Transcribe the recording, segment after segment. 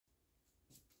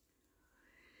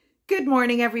Good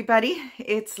morning, everybody.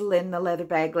 It's Lynn, the leather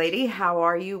bag lady. How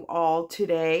are you all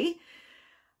today?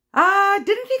 Didn't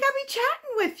think I'd be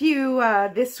chatting with you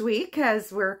this week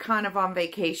as we're kind of on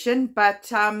vacation, but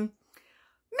man,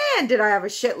 did I have a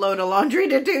shitload of laundry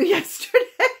to do yesterday.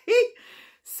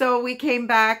 So we came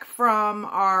back from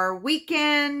our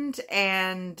weekend,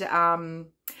 and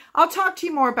I'll talk to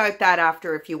you more about that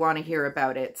after if you want to hear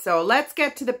about it. So let's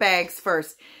get to the bags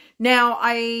first. Now,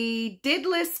 I did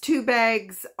list 2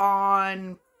 bags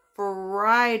on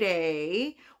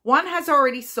Friday. One has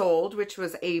already sold, which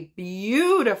was a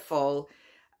beautiful,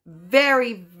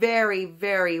 very, very,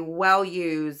 very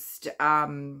well-used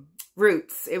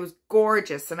roots. It was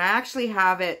gorgeous, and I actually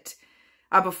have it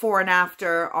before and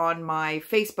after on my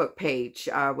Facebook page,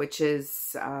 which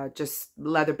is just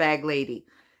Leather Bag Lady.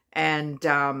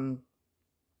 And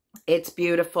it's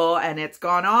beautiful, and it's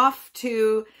gone off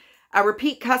to a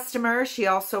repeat customer. She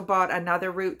also bought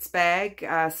another roots bag,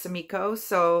 Samiko.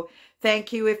 So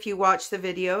thank you if you watch the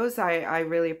videos. I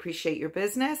really appreciate your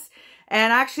business.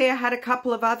 And actually, I had a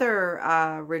couple of other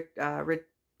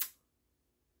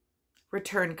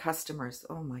return customers.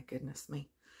 Oh my goodness me.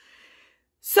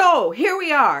 So here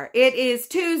we are. It is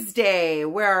Tuesday.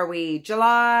 Where are we?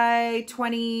 July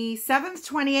 27th,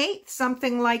 28th,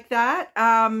 something like that.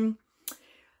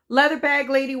 Leather Bag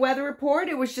Lady weather report.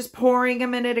 It was just pouring a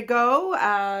minute ago.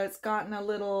 It's gotten a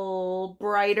little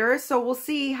brighter, so we'll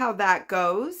see how that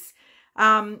goes.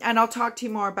 And I'll talk to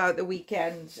you more about the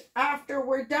weekend after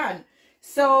we're done.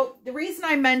 So the reason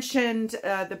I mentioned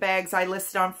the bags I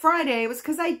listed on Friday was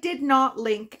because I did not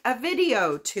link a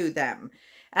video to them.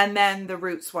 And then the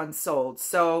Roots one sold.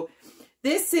 So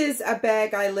this is a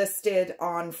bag I listed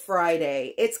on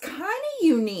Friday. It's kind of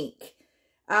unique.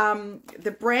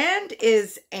 The brand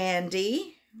is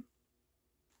Andy.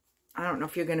 I don't know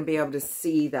if you're going to be able to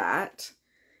see that.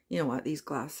 You know what? These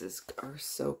glasses are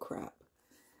so crap.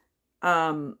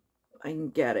 I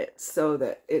can get it so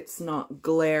that it's not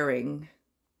glaring.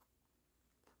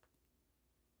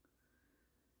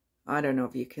 I don't know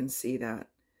if you can see that.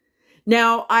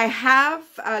 Now, I have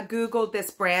Googled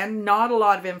this brand, not a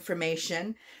lot of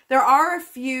information. There are a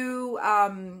few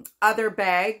other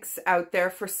bags out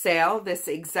there for sale, this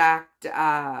exact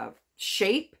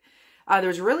shape.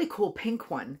 There's a really cool pink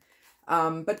one.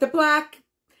 But the black,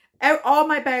 all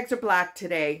my bags are black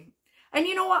today. And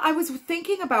you know what? I was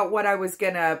thinking about what I was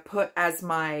going to put as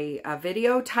my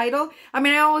video title. I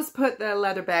mean, I always put the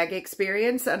leather bag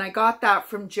experience, and I got that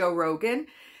from Joe Rogan.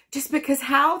 Just because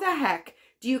how the heck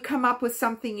do you come up with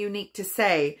something unique to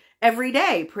say every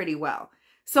day pretty well?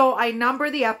 So I number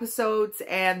the episodes,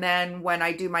 and then when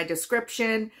I do my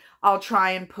description, I'll try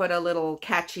and put a little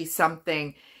catchy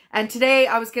something. And today,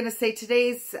 I was going to say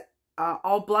today's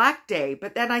all black day,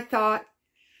 but then I thought,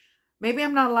 maybe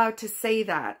I'm not allowed to say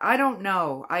that. I don't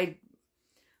know. I'm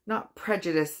not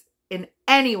prejudiced in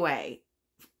any way,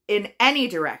 in any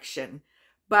direction,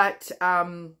 but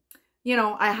you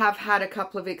know, I have had a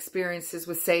couple of experiences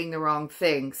with saying the wrong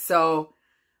thing. So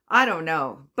I don't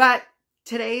know. But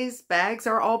today's bags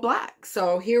are all black.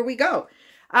 So here we go.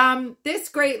 This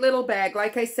great little bag,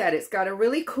 like I said, it's got a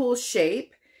really cool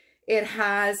shape. It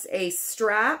has a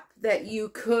strap that you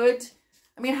could,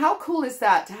 I mean, how cool is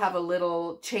that to have a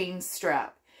little chain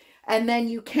strap? And then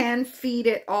you can feed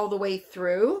it all the way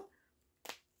through.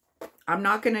 I'm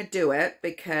not going to do it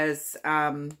because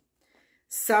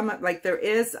like there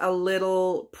is a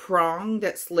little prong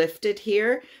that's lifted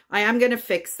here. I am going to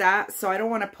fix that, so I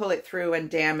don't want to pull it through and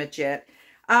damage it.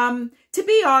 To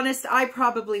be honest, I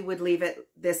probably would leave it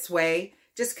this way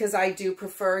just because I do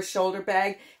prefer a shoulder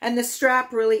bag, and the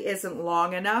strap really isn't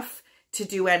long enough to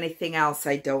do anything else,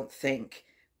 I don't think.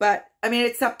 But I mean,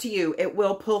 it's up to you. It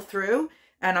will pull through,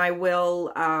 and I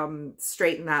will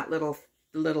straighten that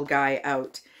little guy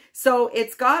out. So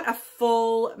it's got a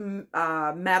full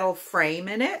metal frame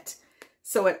in it.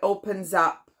 So it opens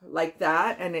up like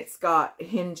that, and it's got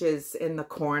hinges in the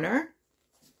corner.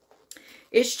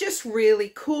 It's just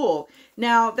really cool.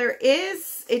 Now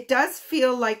it does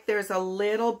feel like there's a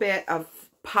little bit of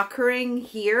puckering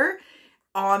here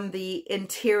on the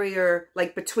interior,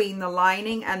 like between the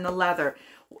lining and the leather.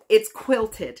 It's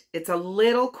quilted. It's a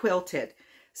little quilted.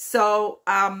 So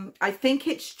I think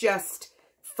it's just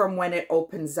from when it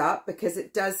opens up, because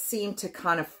it does seem to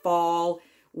kind of fall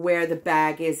where the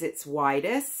bag is its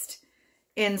widest.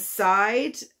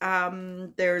 Inside,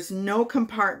 there's no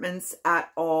compartments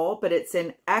at all, but it's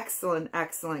in excellent,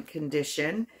 excellent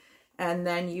condition. And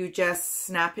then you just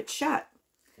snap it shut.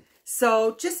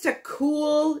 So just a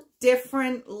cool,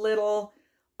 different little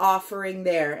offering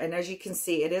there. And as you can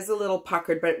see, it is a little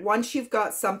puckered, but once you've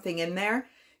got something in there,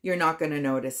 you're not going to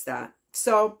notice that.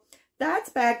 So that's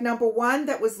bag number 1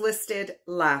 that was listed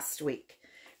last week.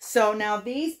 So now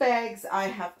these bags I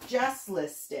have just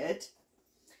listed.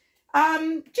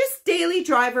 Just daily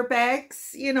driver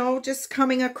bags, you know, just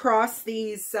coming across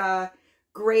these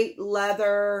great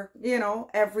leather, you know,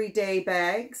 everyday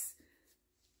bags.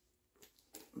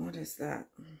 What is that?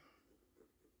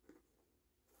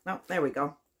 Oh, there we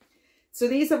go. So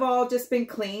these have all just been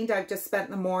cleaned. I've just spent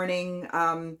the morning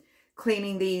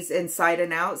cleaning these inside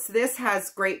and out. So this has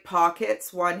great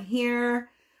pockets. One here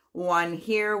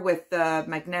with the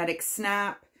magnetic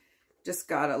snap. Just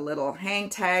got a little hang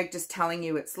tag just telling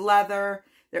you it's leather.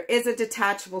 There is a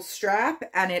detachable strap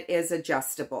and it is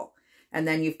adjustable. And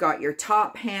then you've got your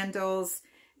top handles,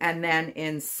 and then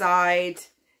inside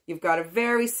you've got a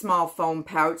very small foam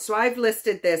pouch. So I've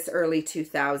listed this early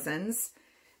 2000s.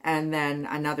 And then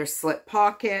another slip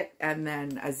pocket, and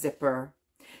then a zipper.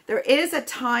 There is a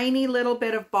tiny little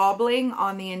bit of bobbling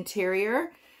on the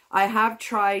interior. I have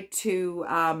tried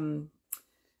to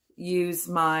use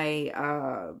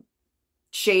my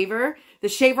shaver. The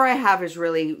shaver I have is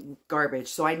really garbage,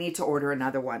 so I need to order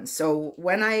another one. So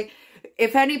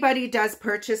if anybody does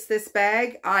purchase this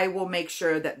bag, I will make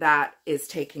sure that that is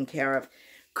taken care of.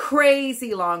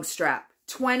 Crazy long strap,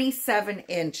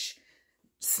 27-inch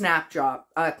snap drop.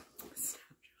 It's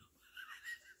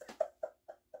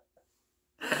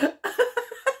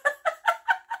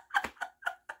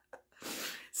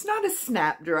not a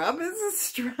snap drop, it's a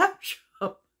strap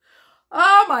drop.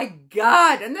 Oh my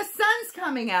God. And the sun's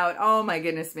coming out. Oh my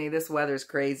goodness me, this weather's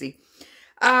crazy.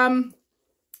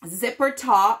 Zipper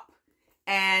top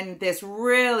and this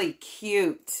really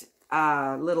cute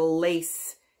little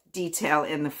lace detail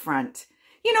in the front.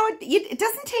 You know, it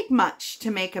doesn't take much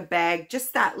to make a bag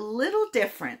just that little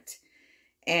different.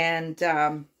 And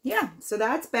yeah, so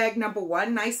that's bag number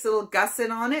 1. Nice little gusset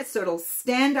on it, so it'll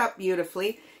stand up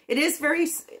beautifully. It is very,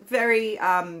 very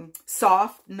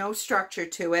soft, no structure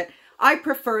to it. I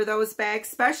prefer those bags,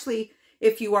 especially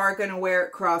if you are going to wear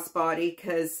it crossbody,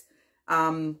 because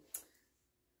the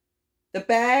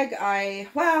bag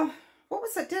well, what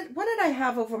was it? What did I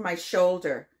have over my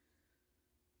shoulder?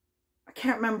 I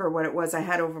can't remember what it was I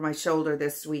had over my shoulder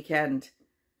this weekend.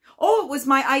 Oh, it was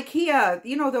my IKEA,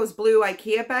 you know, those blue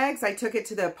IKEA bags. I took it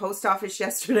to the post office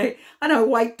yesterday and I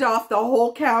wiped off the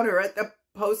whole counter at the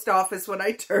post office when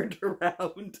I turned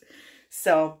around.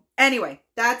 So anyway,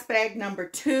 that's bag number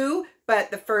 2,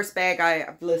 but the first bag I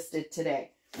have listed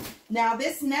today. Now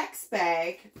this next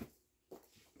bag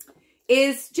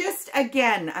is just,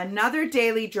 again, another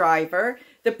daily driver.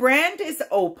 The brand is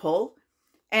Opale.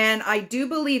 And I do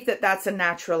believe that that's a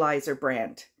naturalizer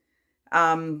brand.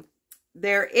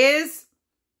 There is,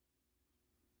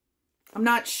 I'm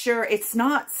not sure, it's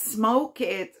not smoke,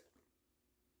 it's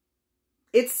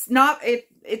not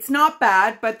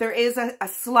bad, but there is a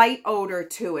slight odor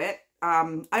to it.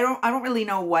 I don't really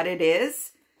know what it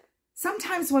is.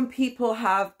 Sometimes when people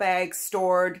have bags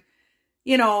stored,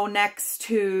 you know, next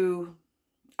to,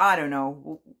 I don't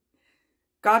know,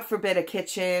 God forbid, a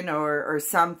kitchen or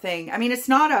something. I mean, it's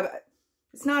not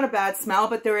a bad smell,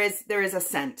 but there is a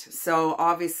scent. So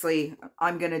obviously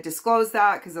I'm going to disclose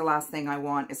that, because the last thing I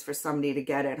want is for somebody to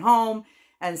get it home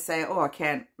and say, oh, I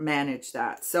can't manage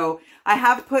that. So I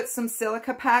have put some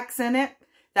silica packs in it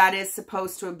that is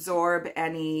supposed to absorb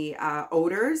any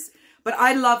odors. But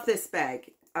I love this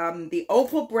bag. The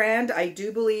Opale brand, I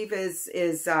do believe,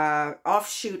 is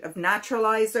offshoot of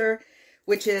Naturalizer,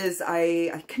 which is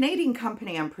a Canadian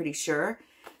company, I'm pretty sure.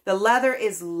 The leather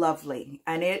is lovely,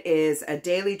 and it is a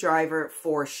daily driver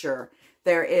for sure.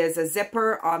 There is a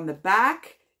zipper on the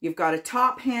back. You've got a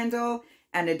top handle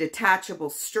and a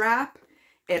detachable strap.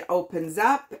 It opens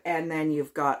up, and then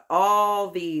you've got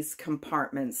all these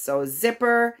compartments. So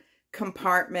zipper,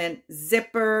 compartment,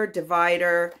 zipper,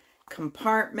 divider,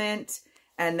 compartment,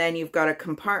 and then you've got a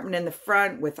compartment in the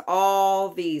front with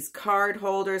all these card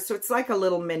holders. So it's like a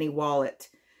little mini wallet.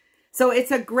 So it's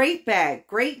a great bag,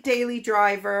 great daily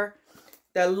driver.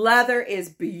 The leather is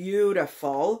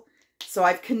beautiful. So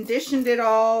I've conditioned it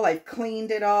all. I've cleaned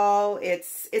it all.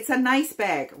 It's a nice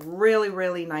bag, really,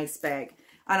 really nice bag.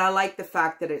 And I like the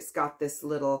fact that it's got this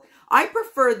little, I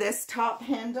prefer this top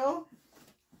handle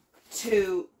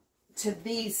to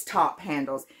these top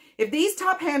handles. If these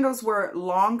top handles were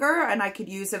longer and I could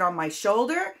use it on my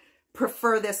shoulder,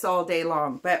 prefer this all day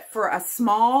long. But for a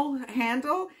small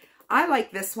handle, I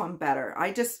like this one better.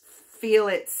 I just feel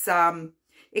it's,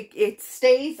 it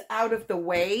stays out of the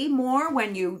way more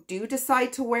when you do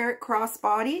decide to wear it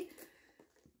crossbody.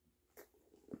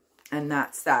 And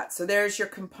that's that. So there's your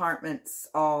compartments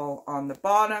all on the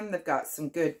bottom. They've got some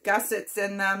good gussets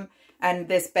in them. And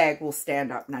this bag will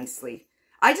stand up nicely.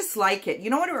 I just like it. You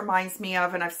know what it reminds me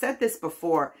of? And I've said this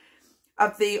before,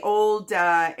 of the old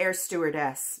air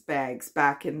stewardess bags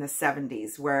back in the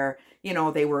 70s where, you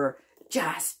know, they were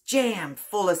just jammed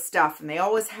full of stuff. And they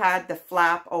always had the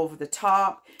flap over the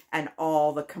top and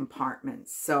all the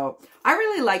compartments. So I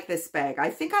really like this bag. I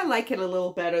think I like it a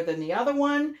little better than the other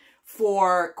one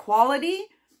for quality.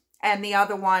 And the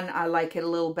other one, I like it a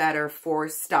little better for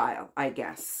style, I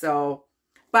guess. So,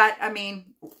 but I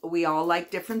mean, we all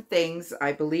like different things.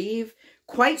 I believe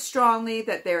quite strongly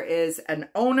that there is an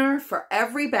owner for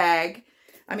every bag.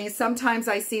 I mean, sometimes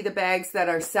I see the bags that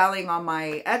are selling on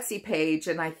my Etsy page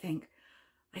and I think,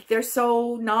 like, they're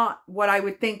so not what I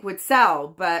would think would sell.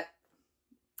 But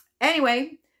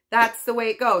anyway, that's the way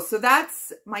it goes. So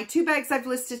that's my 2 bags I've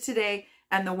listed today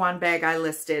and the 1 bag I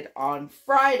listed on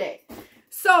Friday.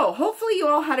 So hopefully you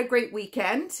all had a great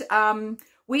weekend.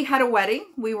 We had a wedding.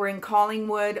 We were in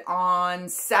Collingwood on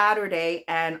Saturday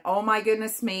and oh my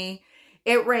goodness me,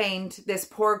 it rained. This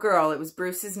poor girl, it was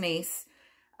Bruce's niece.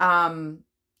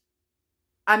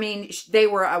 I mean, they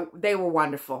were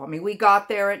wonderful. I mean, we got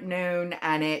there at noon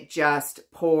and it just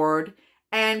poured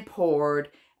and poured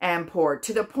and poured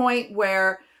to the point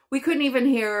where we couldn't even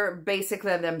hear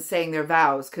basically them saying their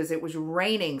vows because it was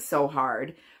raining so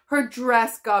hard. Her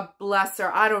dress, God bless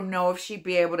her, I don't know if she'd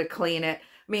be able to clean it.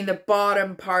 I mean, the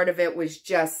bottom part of it was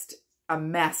just a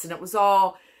mess and it was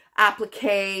all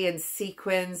applique and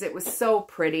sequins. It was so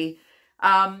pretty.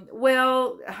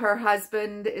 Will, her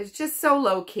husband, is just so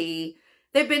low-key.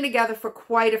 They've been together for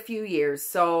quite a few years,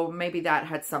 so maybe that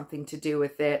had something to do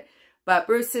with it. But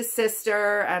Bruce's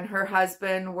sister and her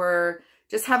husband were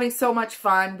just having so much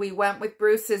fun. We went with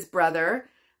Bruce's brother,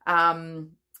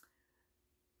 Brian.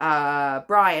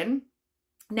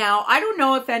 Now, I don't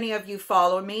know if any of you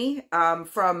follow me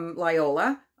from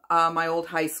Loyola, my old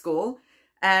high school.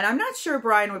 And I'm not sure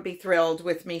Brian would be thrilled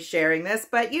with me sharing this,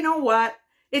 but you know what?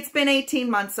 It's been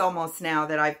 18 months almost now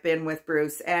that I've been with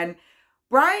Bruce. And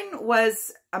Brian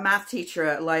was a math teacher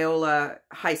at Loyola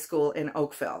High School in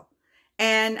Oakville.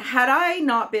 And had I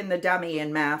not been the dummy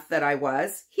in math that I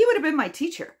was, he would have been my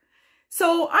teacher.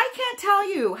 So I can't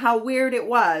tell you how weird it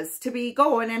was to be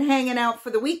going and hanging out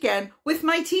for the weekend with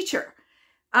my teacher.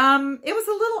 It was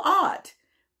a little odd,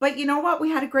 but you know what? We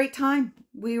had a great time.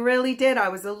 We really did. I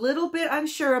was a little bit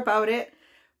unsure about it,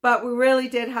 but we really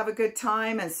did have a good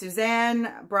time. And Suzanne,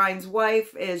 Brian's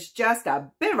wife, is just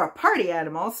a bit of a party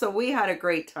animal. So we had a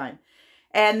great time.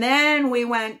 And then we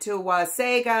went to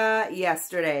Wasaga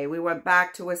yesterday. We went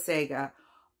back to Wasaga.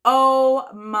 Oh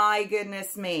my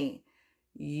goodness me.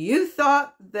 You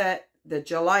thought that the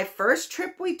July 1st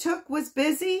trip we took was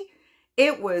busy?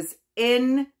 It was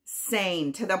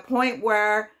insane to the point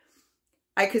where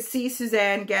I could see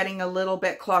Suzanne getting a little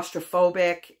bit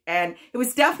claustrophobic, and it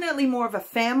was definitely more of a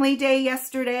family day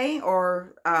yesterday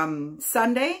or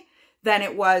Sunday than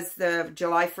it was the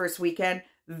July 1st weekend.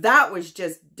 That was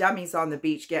just dummies on the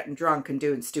beach getting drunk and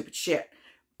doing stupid shit.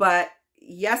 But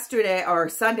yesterday or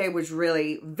Sunday was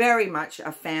really very much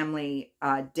a family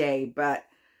day, but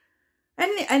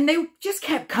and they just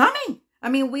kept coming. I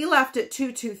mean, we left at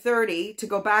 2:30 to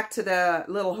go back to the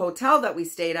little hotel that we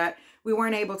stayed at. We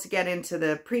weren't able to get into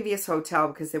the previous hotel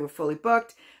because they were fully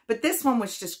booked. But this one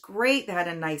was just great. They had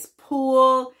a nice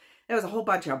pool. There was a whole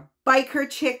bunch of biker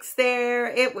chicks there.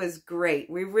 It was great.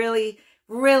 We really,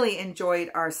 really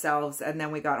enjoyed ourselves. And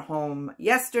then we got home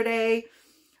yesterday.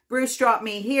 Bruce dropped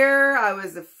me here. I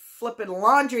was a flippin'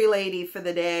 laundry lady for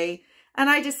the day.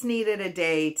 And I just needed a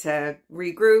day to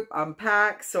regroup,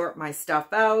 unpack, sort my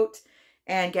stuff out,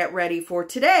 and get ready for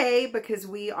today because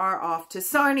we are off to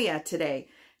Sarnia today.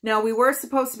 Now, we were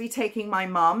supposed to be taking my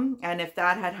mom, and if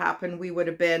that had happened, we would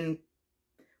have been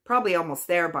probably almost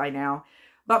there by now.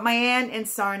 But my aunt in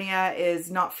Sarnia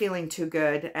is not feeling too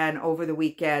good, and over the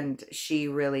weekend, she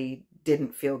really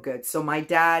didn't feel good. So my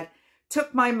dad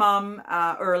took my mom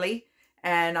early,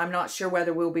 and I'm not sure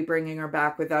whether we'll be bringing her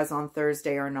back with us on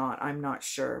Thursday or not. I'm not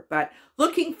sure. But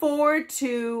looking forward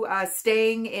to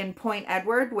staying in Point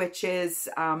Edward, which is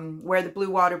where the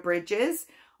Blue Water Bridge is,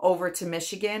 over to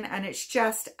Michigan. And it's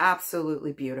just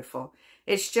absolutely beautiful.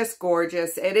 It's just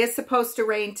gorgeous. It is supposed to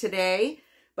rain today,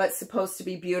 but supposed to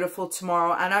be beautiful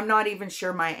tomorrow. And I'm not even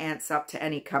sure my aunt's up to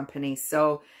any company.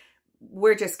 So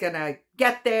we're just going to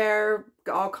get there.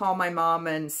 I'll call my mom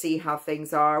and see how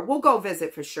things are. We'll go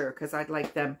visit for sure because I'd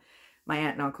like them, my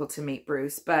aunt and uncle, to meet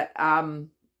Bruce. But yeah,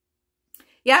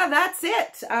 that's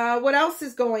it. What else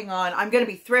is going on? I'm going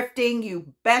to be thrifting.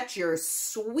 You bet your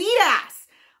sweet ass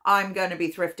I'm going to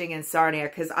be thrifting in Sarnia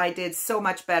because I did so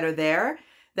much better there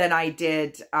than I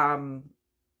did in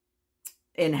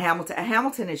in Hamilton.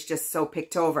 Hamilton is just so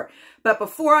picked over. But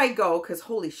before I go, because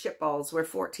holy shitballs, we're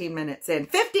 14 minutes in,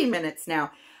 15 minutes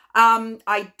now.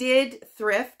 I did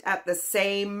thrift at the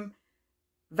same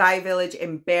Value Village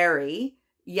in Barrie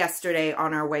yesterday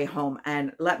on our way home.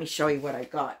 And let me show you what I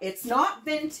got. It's not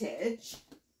vintage,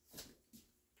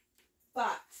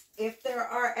 but if there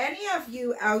are any of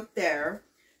you out there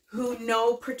who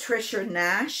know Patricia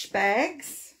Nash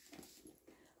bags,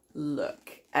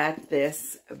 look at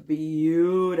this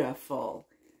beautiful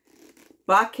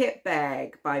bucket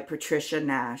bag by Patricia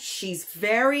Nash. She's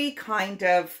very kind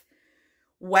of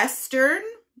Western,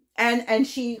 and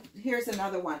here's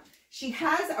another one. She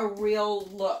has a real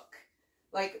look.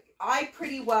 Like, I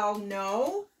pretty well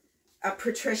know a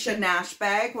Patricia Nash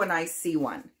bag when I see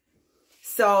one.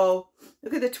 So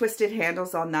look at the twisted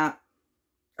handles on that.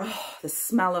 Oh, the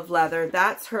smell of leather.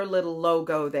 That's her little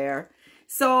logo there.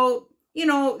 So, you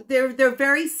know, they're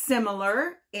very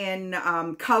similar in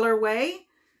colorway,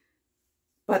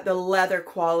 but the leather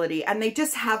quality, and they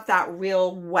just have that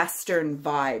real Western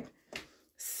vibe.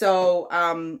 So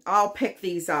I'll pick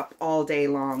these up all day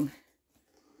long.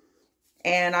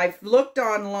 And I've looked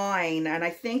online, and I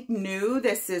think new,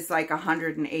 this is like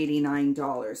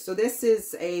 $189. So this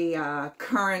is a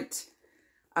current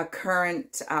bag,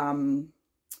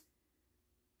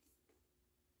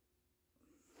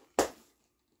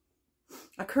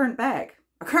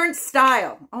 a current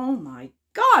style. Oh my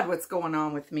God, what's going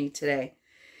on with me today?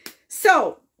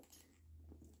 So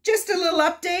just a little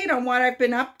update on what I've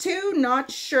been up to.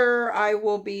 Not sure I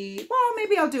will be, well,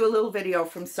 maybe I'll do a little video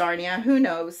from Sarnia, who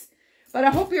knows? But I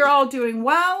hope you're all doing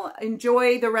well.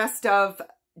 Enjoy the rest of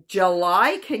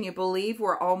July. Can you believe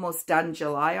we're almost done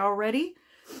July already?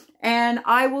 And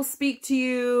I will speak to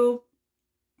you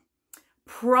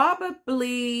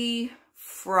probably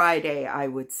Friday, I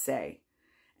would say.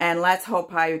 And let's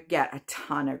hope I get a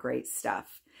ton of great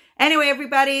stuff. Anyway,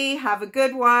 everybody, have a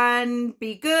good one.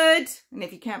 Be good. And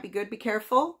if you can't be good, be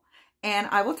careful. And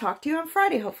I will talk to you on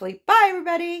Friday, hopefully. Bye,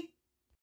 everybody.